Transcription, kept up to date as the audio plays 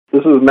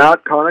This is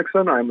Matt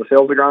Connickson. I'm the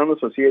sales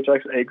agronomist with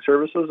CHS Ag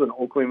Services in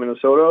Oakley,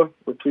 Minnesota.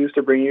 We're pleased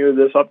to bring you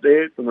this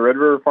update from the Red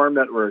River Farm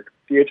Network.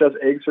 CHS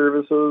Ag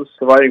Services,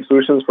 providing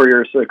solutions for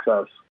your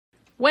success.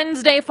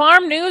 Wednesday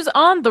Farm News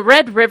on the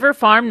Red River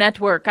Farm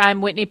Network. I'm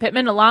Whitney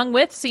Pittman along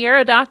with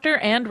Sierra Doctor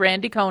and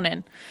Randy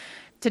Conan.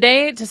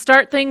 Today, to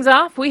start things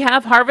off, we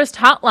have Harvest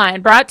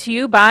Hotline brought to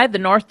you by the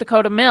North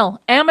Dakota Mill,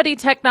 Amity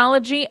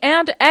Technology,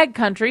 and Ag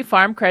Country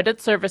Farm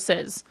Credit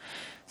Services.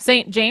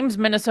 St. James,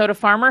 Minnesota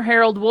farmer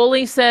Harold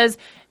Woolley says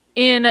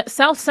in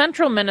south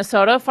central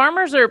Minnesota,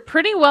 farmers are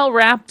pretty well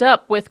wrapped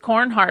up with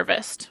corn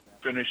harvest.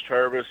 Finished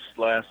harvest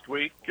last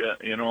week.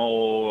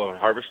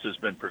 Harvest has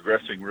been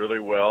progressing really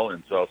well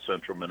in south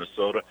central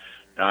Minnesota.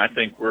 Now, I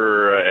think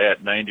we're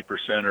at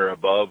 90% or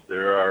above.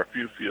 There are a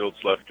few fields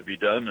left to be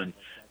done,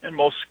 and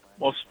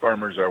most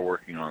farmers are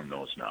working on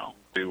those now.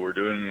 We're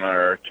doing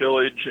our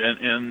tillage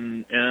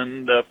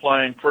and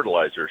applying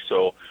fertilizer,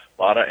 so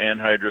a lot of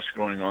anhydrous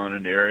going on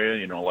in the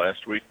area.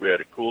 Last week we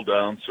had a cool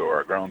down, so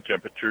our ground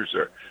temperatures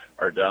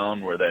are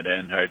down where that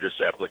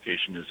anhydrous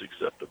application is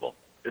acceptable.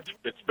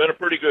 It's been a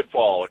pretty good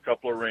fall. A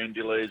couple of rain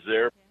delays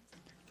there.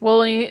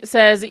 Woolley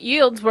says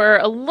yields were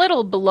a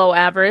little below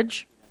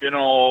average.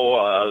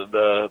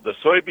 The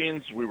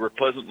soybeans, we were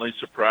pleasantly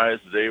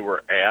surprised they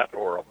were at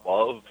or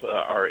above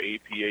our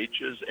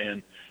APHs,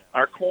 and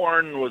our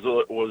corn was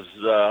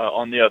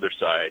on the other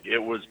side. It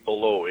was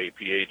below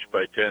APH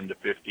by 10 to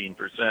 15%.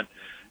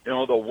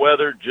 The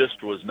weather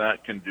just was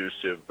not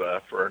conducive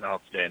for an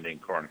outstanding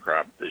corn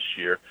crop this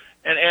year,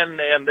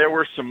 and there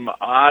were some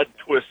odd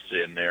twists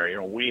in there.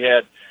 We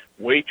had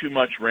way too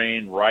much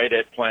rain right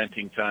at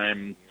planting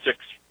time, 6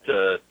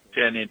 to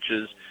 10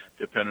 inches.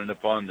 Depending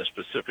upon the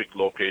specific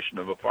location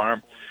of a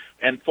farm.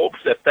 And folks,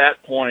 at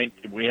that point,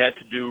 we had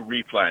to do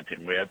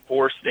replanting. We had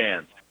 4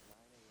 stands.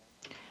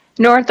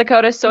 North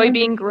Dakota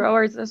Soybean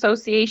Growers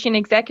Association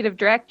Executive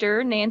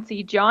Director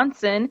Nancy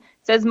Johnson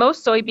says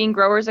most soybean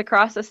growers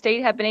across the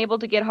state have been able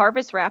to get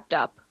harvest wrapped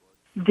up.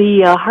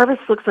 The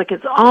harvest looks like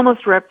it's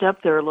almost wrapped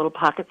up. There are little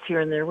pockets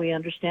here and there, we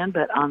understand,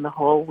 but on the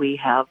whole, we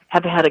have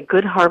had a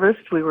good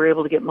harvest. We were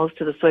able to get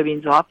most of the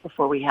soybeans off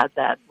before we had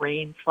that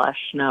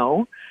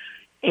rain/snow.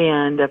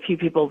 And a few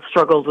people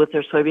struggled with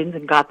their soybeans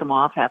and got them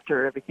off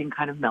after everything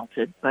kind of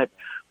melted. But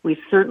we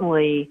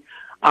certainly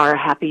are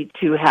happy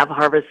to have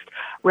harvest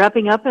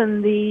wrapping up,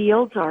 and the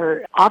yields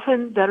are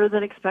often better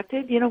than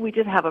expected. We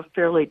did have a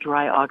fairly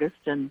dry August,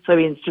 and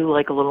soybeans do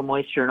like a little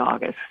moisture in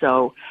August.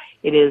 So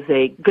it is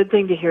a good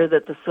thing to hear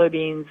that the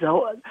soybeans,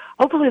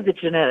 hopefully the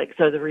genetics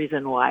are the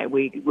reason why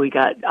we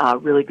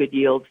got really good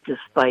yields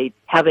despite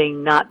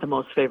having not the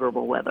most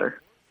favorable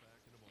weather.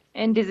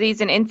 And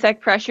disease and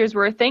insect pressures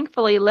were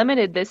thankfully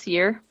limited this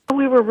year.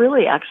 We were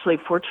really actually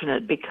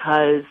fortunate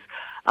because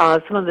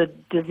some of the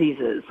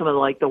diseases, some of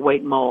the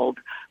white mold,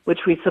 which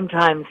we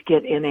sometimes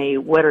get in a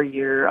wetter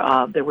year,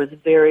 there was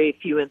very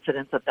few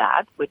incidents of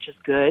that, which is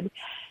good.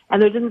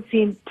 And there didn't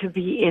seem to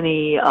be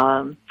any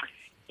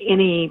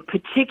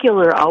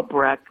particular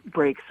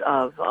outbreaks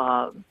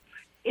of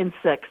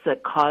insects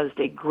that caused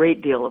a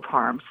great deal of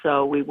harm.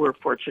 So we were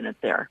fortunate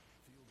there.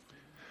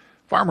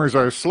 Farmers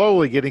are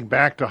slowly getting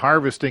back to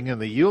harvesting in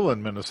the Ulen,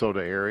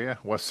 Minnesota area.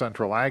 West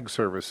Central Ag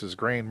Services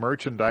grain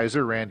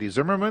merchandiser Randy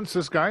Zimmerman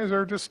says guys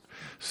are just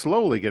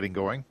slowly getting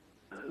going.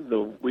 The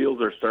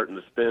wheels are starting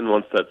to spin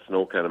once that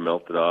snow kind of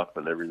melted off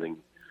and everything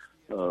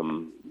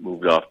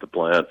moved off the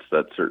plants.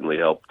 That certainly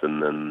helped, and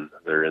then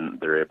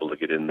they're able to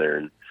get in there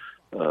and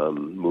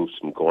move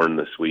some corn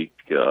this week.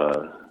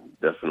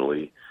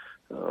 Definitely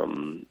a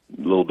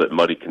little bit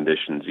muddy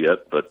conditions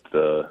yet, but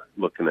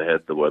looking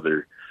ahead, the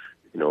weather,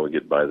 we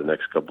get by the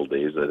next couple of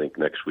days. I think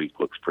next week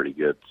looks pretty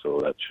good, so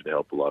that should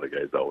help a lot of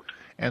guys out.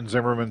 And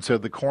Zimmerman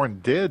said the corn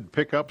did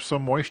pick up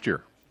some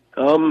moisture.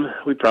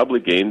 We probably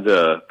gained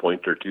a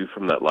point or two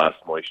from that last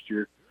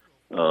moisture.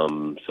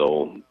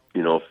 So,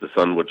 if the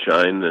sun would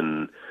shine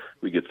and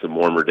we get some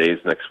warmer days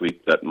next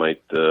week, that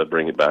might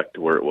bring it back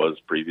to where it was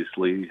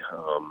previously.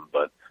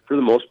 But for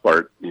the most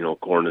part,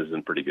 corn is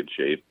in pretty good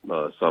shape.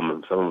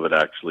 Some of it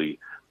actually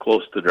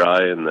close to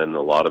dry, and then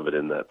a lot of it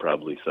in that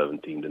probably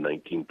 17 to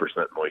 19%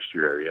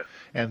 moisture area.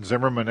 And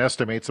Zimmerman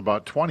estimates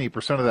about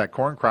 20% of that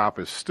corn crop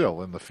is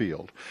still in the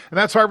field. And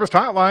that's Harvest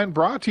Hotline,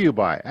 brought to you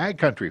by Ag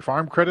Country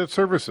Farm Credit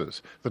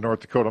Services, the North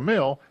Dakota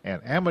Mill,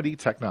 and Amity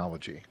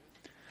Technology.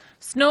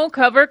 Snow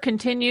cover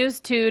continues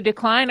to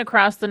decline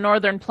across the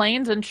northern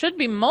plains and should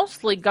be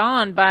mostly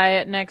gone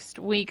by next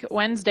week,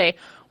 Wednesday.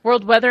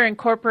 World Weather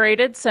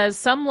Incorporated says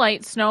some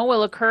light snow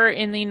will occur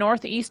in the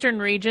northeastern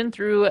region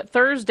through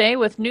Thursday,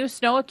 with new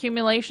snow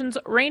accumulations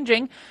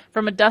ranging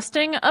from a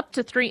dusting up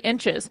to 3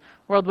 inches.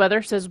 World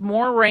Weather says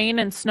more rain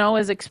and snow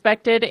is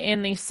expected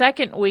in the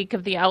second week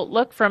of the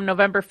outlook from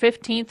November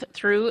 15th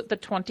through the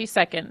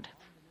 22nd.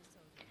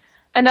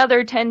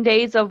 Another 10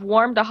 days of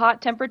warm to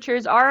hot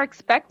temperatures are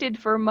expected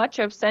for much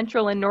of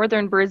central and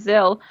northern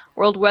Brazil.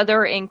 World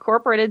Weather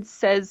Incorporated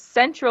says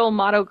central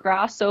Mato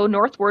Grosso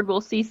northward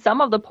will see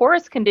some of the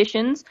poorest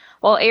conditions,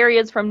 while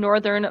areas from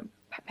northern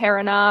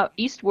Paraná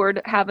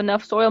eastward have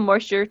enough soil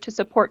moisture to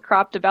support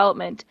crop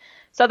development.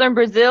 Southern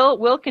Brazil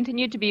will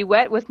continue to be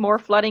wet with more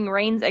flooding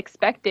rains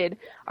expected.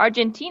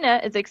 Argentina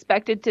is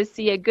expected to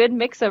see a good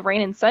mix of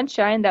rain and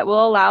sunshine that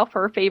will allow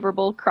for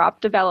favorable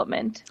crop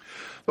development.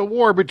 The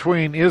war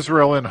between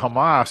Israel and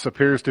Hamas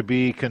appears to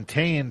be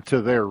contained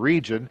to their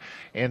region.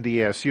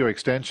 NDSU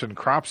Extension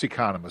crops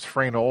economist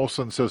Frayne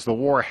Olson says the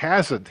war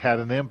hasn't had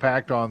an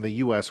impact on the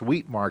U.S.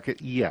 wheat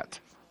market yet.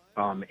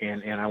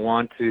 And I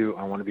want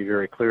to be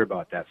very clear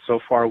about that. So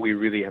far, we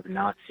really have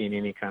not seen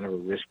any kind of a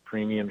risk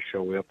premium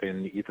show up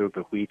in either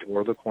the wheat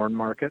or the corn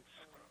markets,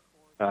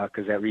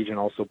 because that region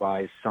also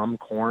buys some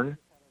corn.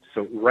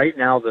 So right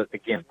now, the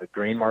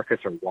grain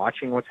markets are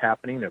watching what's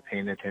happening. They're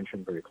paying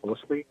attention very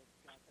closely,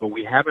 but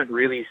we haven't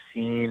really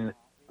seen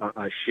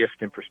a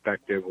shift in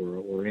perspective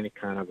or any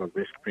kind of a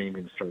risk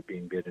premium start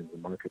being bid in the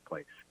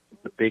marketplace.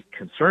 The big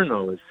concern,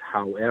 though, is,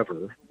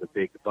 however, the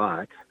big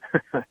but,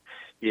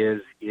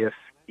 is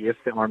if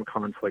the armed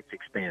conflict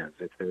expands,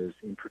 if there's,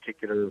 in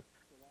particular,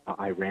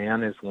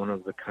 Iran is one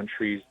of the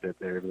countries that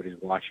everybody's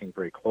watching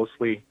very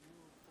closely.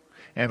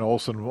 And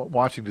Olson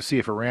watching to see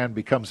if Iran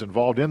becomes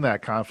involved in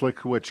that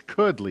conflict, which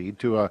could lead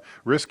to a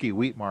risky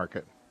wheat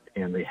market.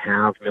 And they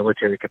have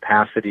military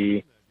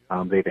capacity.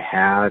 They've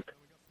had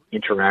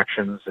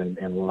interactions and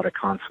a lot of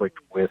conflict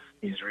with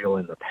Israel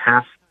in the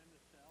past.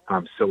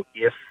 So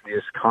if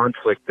this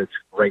conflict that's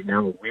right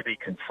now really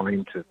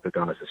confined to the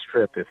Gaza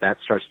Strip, if that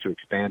starts to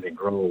expand and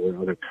grow where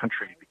other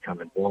countries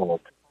become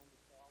involved,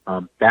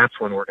 that's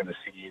when we're going to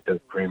see the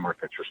grain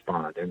markets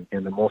respond.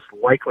 And the most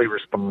likely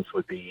response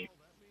would be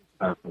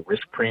a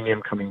risk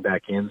premium coming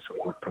back in, so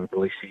we'll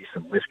probably see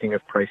some lifting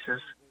of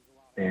prices.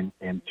 And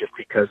just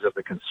because of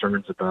the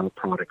concerns about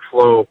product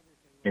flow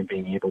and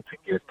being able to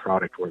get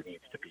product where it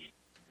needs to be.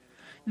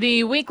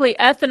 The weekly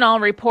ethanol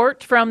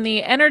report from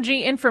the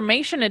Energy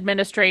Information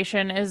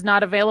Administration is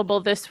not available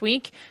this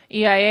week.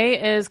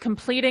 EIA is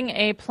completing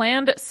a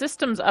planned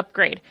systems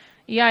upgrade.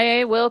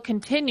 EIA will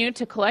continue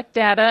to collect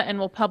data and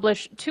will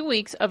publish 2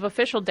 weeks of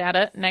official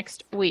data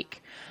next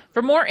week.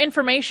 For more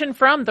information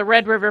from the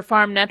Red River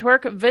Farm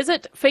Network,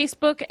 visit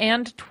Facebook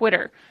and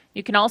Twitter.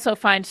 You can also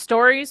find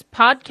stories,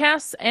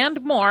 podcasts,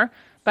 and more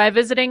by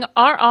visiting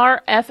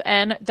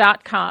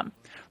rrfn.com.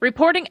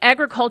 Reporting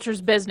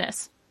agriculture's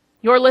business.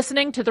 You're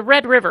listening to the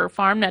Red River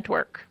Farm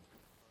Network.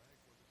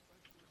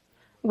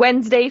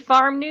 Wednesday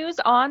farm news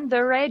on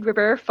the Red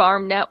River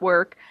Farm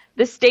Network.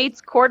 The state's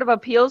Court of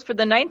Appeals for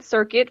the Ninth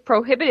Circuit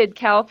prohibited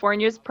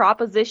California's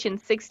Proposition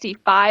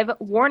 65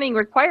 warning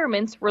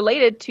requirements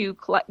related to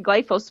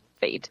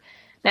glyphosate.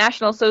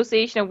 National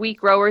Association of Wheat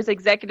Growers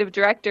Executive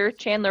Director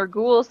Chandler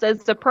Gould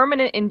says the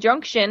permanent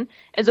injunction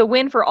is a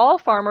win for all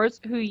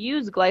farmers who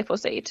use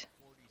glyphosate.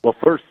 Well,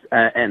 first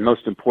and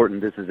most important,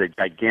 this is a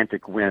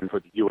gigantic win for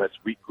the U.S.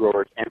 wheat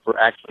growers and for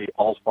actually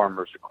all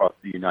farmers across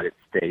the United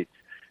States.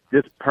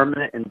 This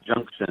permanent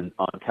injunction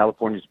on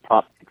California's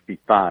Prop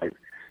 65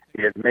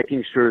 is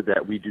making sure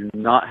that we do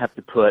not have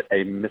to put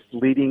a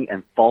misleading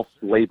and false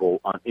label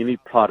on any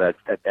product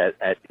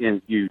at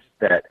end use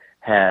that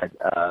had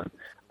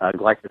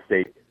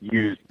glyphosate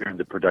used during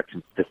the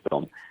production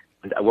system.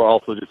 And we're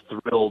also just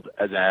thrilled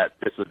that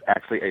this was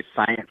actually a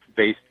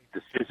science-based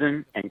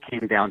decision and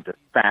came down to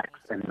facts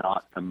and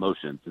not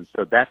emotions. And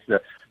so that's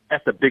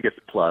the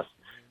biggest plus.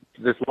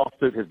 This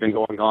lawsuit has been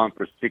going on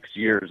for 6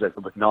 years,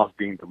 with NOS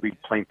being the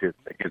lead plaintiff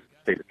against the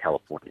state of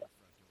California.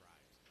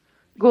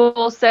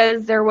 Gould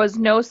says there was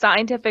no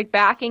scientific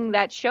backing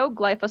that showed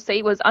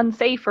glyphosate was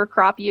unsafe for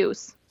crop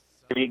use.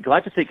 I mean,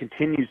 glyphosate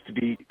continues to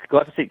be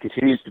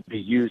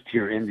used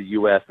here in the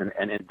U.S. and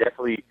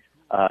definitely,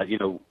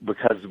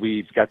 because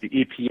we've got the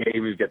EPA,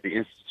 we've got the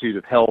Institute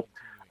of Health,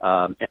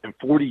 and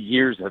 40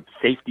 years of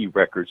safety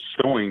records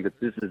showing that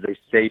this is a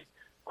safe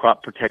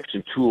crop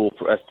protection tool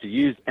for us to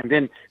use. And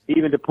then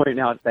even to point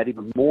out that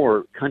even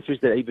more countries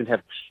that even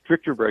have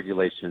stricter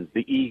regulations,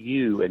 the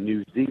EU and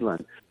New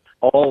Zealand,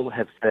 all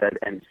have said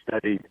and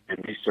studied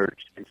and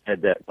researched and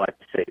said that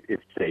glyphosate is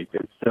safe.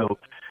 And so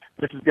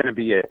this is going to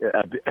be a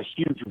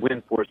huge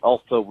win for us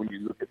also when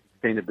you look at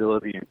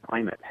sustainability and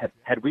climate.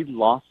 Had we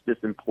lost this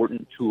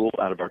important tool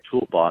out of our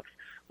toolbox,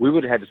 we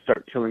would have had to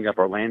start tilling up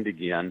our land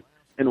again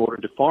in order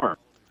to farm.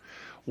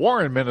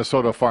 Warren,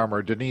 Minnesota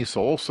farmer Denise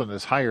Olson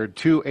has hired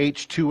 2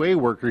 H-2A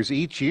workers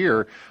each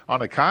year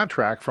on a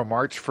contract from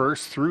March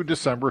 1st through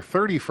December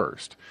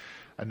 31st.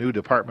 A new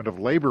Department of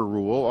Labor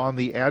rule on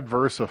the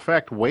adverse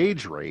effect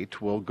wage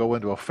rate will go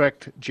into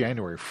effect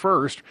January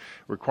 1st,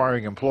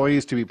 requiring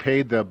employees to be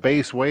paid the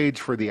base wage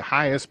for the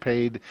highest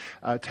paid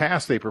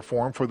task they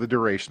perform for the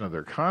duration of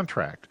their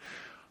contract.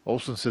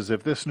 Olson says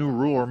if this new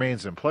rule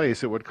remains in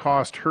place, it would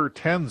cost her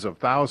tens of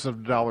thousands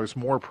of dollars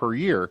more per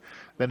year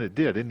than it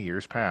did in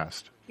years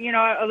past.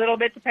 A little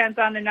bit depends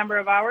on the number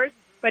of hours,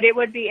 but it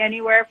would be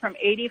anywhere from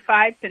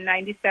 $85,000 to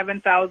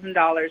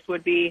 $97,000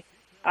 would be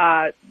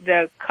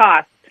the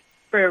cost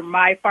for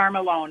my farm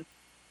alone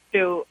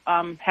to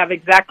have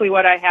exactly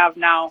what I have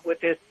now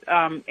with this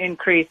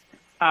increased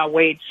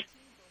wage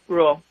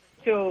rule.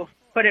 To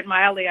put it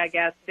mildly, I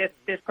guess,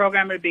 this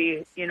program would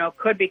be,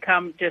 could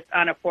become just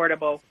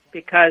unaffordable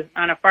because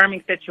on a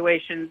farming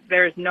situation,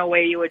 there's no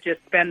way you would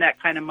just spend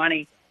that kind of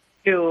money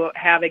to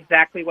have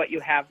exactly what you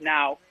have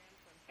now.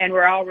 And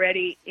we're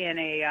already in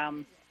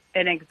an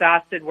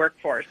exhausted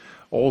workforce.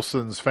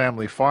 Olson's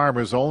family farm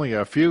is only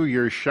a few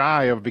years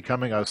shy of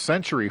becoming a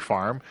century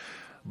farm,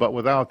 but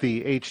without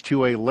the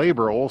H-2A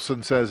labor,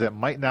 Olson says it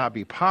might not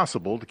be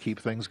possible to keep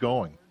things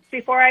going.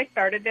 Before I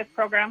started this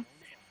program,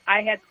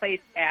 I had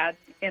placed ads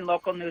in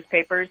local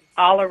newspapers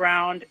all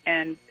around,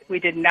 and we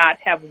did not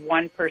have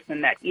one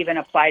person that even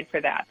applied for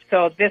that.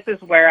 So this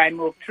is where I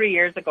moved 3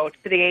 years ago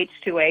to the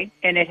H-2A,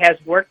 and it has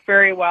worked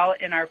very well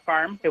in our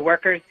farm. The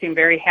workers seem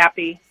very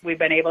happy. We've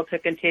been able to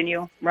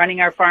continue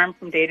running our farm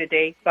from day to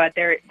day, but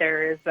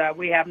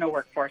we have no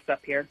workforce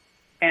up here.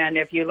 And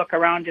if you look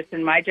around just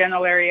in my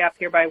general area up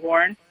here by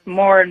Warren,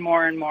 more and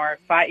more and more,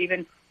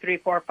 even 3,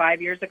 4,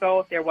 5 years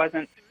ago, there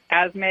wasn't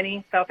as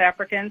many South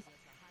Africans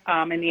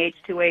in the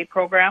H-2A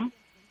program.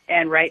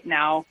 And right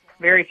now,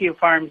 very few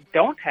farms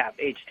don't have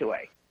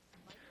H-2A.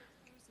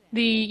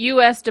 The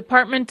U.S.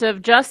 Department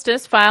of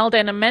Justice filed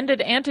an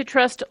amended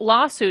antitrust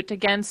lawsuit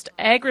against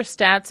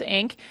AgriStats,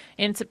 Inc.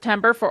 in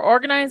September for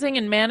organizing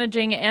and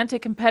managing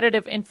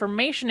anti-competitive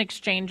information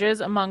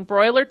exchanges among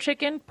broiler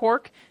chicken,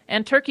 pork,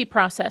 and turkey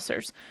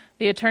processors.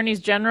 The attorneys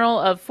general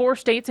of 4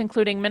 states,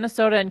 including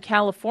Minnesota and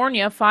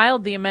California,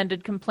 filed the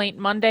amended complaint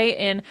Monday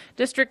in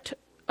District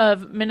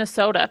of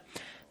Minnesota.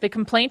 The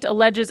complaint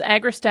alleges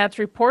AgriStats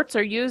reports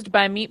are used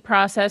by meat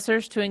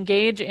processors to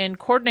engage in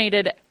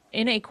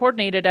a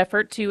coordinated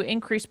effort to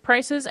increase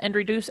prices and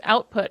reduce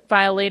output,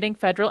 violating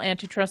federal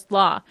antitrust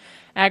law.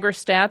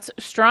 AgriStats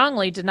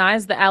strongly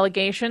denies the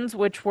allegations,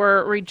 which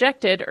were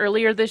rejected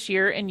earlier this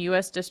year in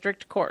U.S.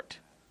 District Court.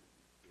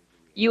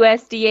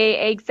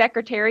 USDA Ag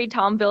Secretary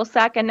Tom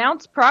Vilsack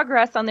announced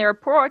progress on their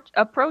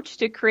approach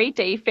to create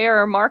a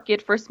fairer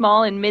market for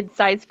small and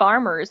mid-sized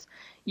farmers.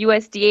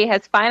 USDA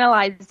has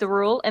finalized the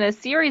rule and a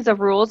series of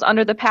rules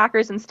under the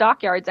Packers and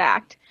Stockyards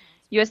Act.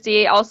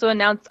 USDA also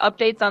announced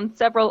updates on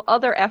several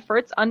other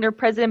efforts under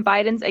President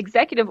Biden's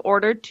executive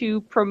order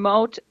to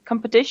promote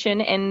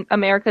competition in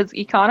America's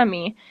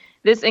economy.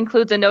 This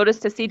includes a notice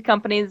to seed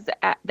companies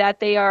that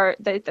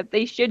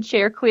they should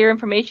share clear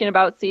information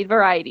about seed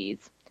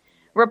varieties.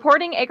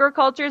 Reporting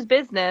agriculture's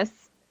business,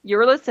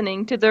 you're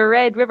listening to the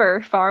Red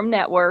River Farm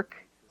Network.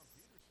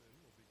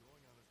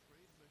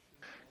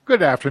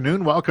 Good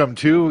afternoon. Welcome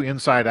to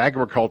Inside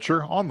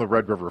Agriculture on the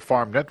Red River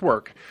Farm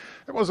Network.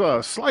 There was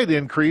a slight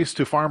increase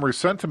to farmer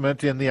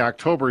sentiment in the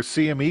October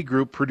CME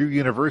Group Purdue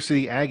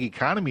University Ag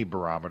Economy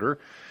Barometer.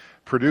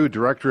 Purdue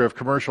Director of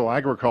Commercial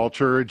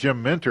Agriculture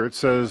Jim Mintert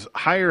says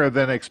higher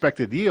than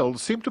expected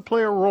yields seem to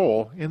play a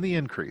role in the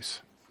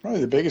increase.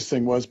 Probably the biggest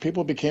thing was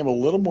people became a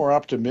little more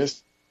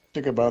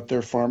optimistic about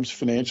their farm's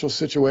financial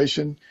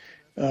situation.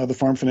 The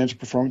Farm Financial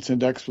Performance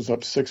Index was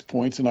up 6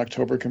 points in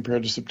October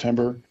compared to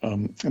September.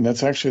 And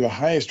that's actually the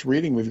highest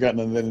reading we've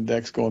gotten on that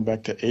index going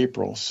back to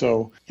April.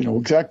 So,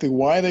 exactly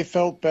why they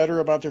felt better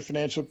about their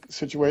financial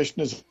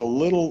situation is a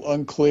little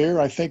unclear.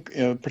 I think,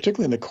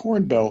 particularly in the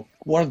Corn Belt,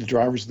 one of the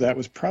drivers of that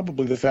was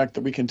probably the fact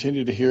that we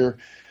continue to hear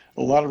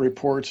a lot of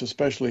reports,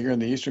 especially here in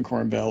the Eastern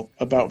Corn Belt,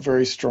 about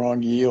very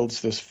strong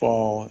yields this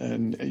fall,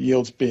 and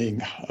yields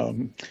being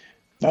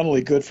not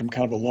only good from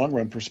kind of a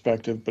long-run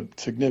perspective, but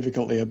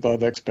significantly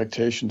above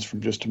expectations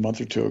from just a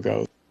month or two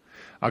ago.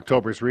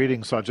 October's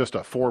reading saw just a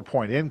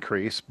 4-point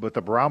increase, but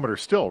the barometer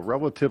still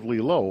relatively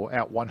low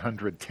at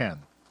 110.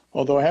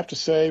 Although I have to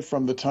say,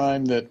 from the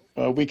time that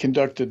we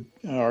conducted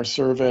our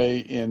survey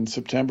in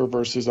September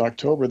versus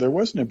October, there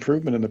was an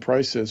improvement in the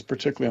prices,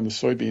 particularly on the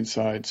soybean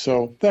side.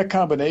 So that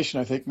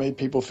combination, I think, made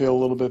people feel a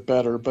little bit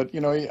better. But,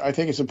 I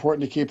think it's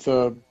important to keep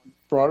the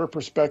broader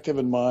perspective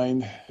in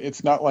mind.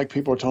 It's not like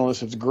people are telling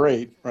us it's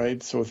great,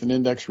 right? So with an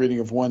index reading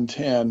of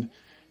 110,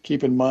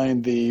 keep in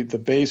mind the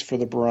base for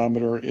the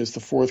barometer is the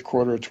fourth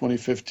quarter of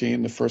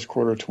 2015, the first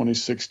quarter of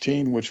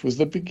 2016, which was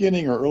the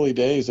beginning or early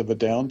days of a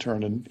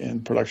downturn in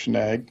production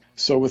ag.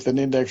 So with an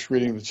index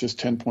reading that's just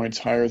 10 points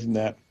higher than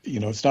that,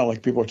 it's not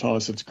like people are telling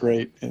us it's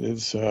great. It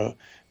is, but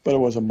it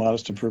was a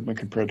modest improvement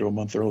compared to a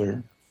month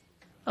earlier.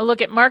 A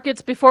look at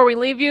markets before we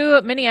leave you.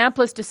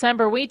 Minneapolis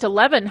December wheat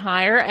 11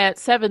 higher at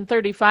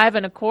 735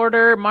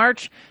 1/4.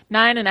 March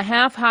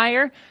 9.5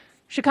 higher.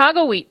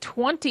 Chicago wheat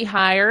 20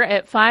 higher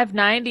at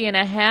 590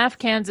 1/2.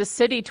 Kansas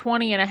City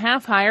 20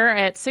 1/2 higher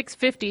at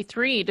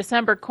 653.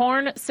 December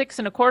corn 6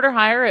 1/4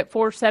 higher at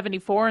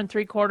 474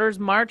 3/4.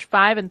 March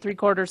 5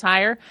 3/4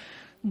 higher.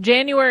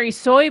 January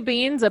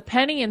soybeans a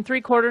penny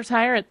 3/4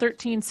 higher at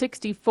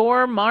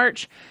 1364.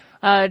 March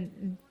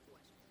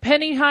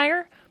penny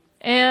higher.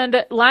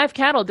 And live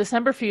cattle,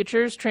 December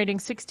futures trading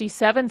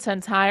 67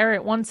 cents higher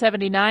at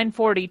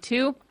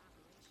 179.42.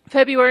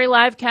 February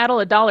live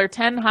cattle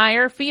 $1.10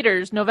 higher.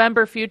 Feeders,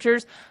 November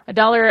futures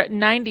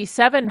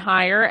 $1.97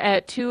 higher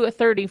at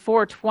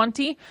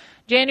 234.20.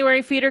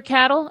 January feeder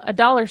cattle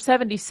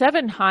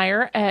 $1.77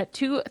 higher at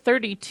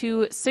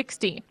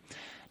 232.60.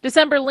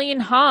 December lean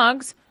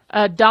hogs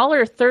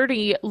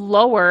 $1.30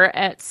 lower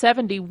at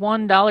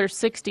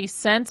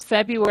 $71.60.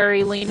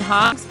 February lean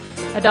hogs,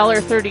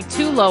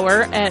 $1.32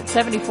 lower at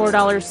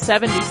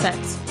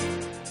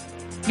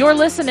 $74.70. You're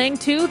listening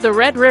to the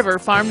Red River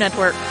Farm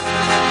Network.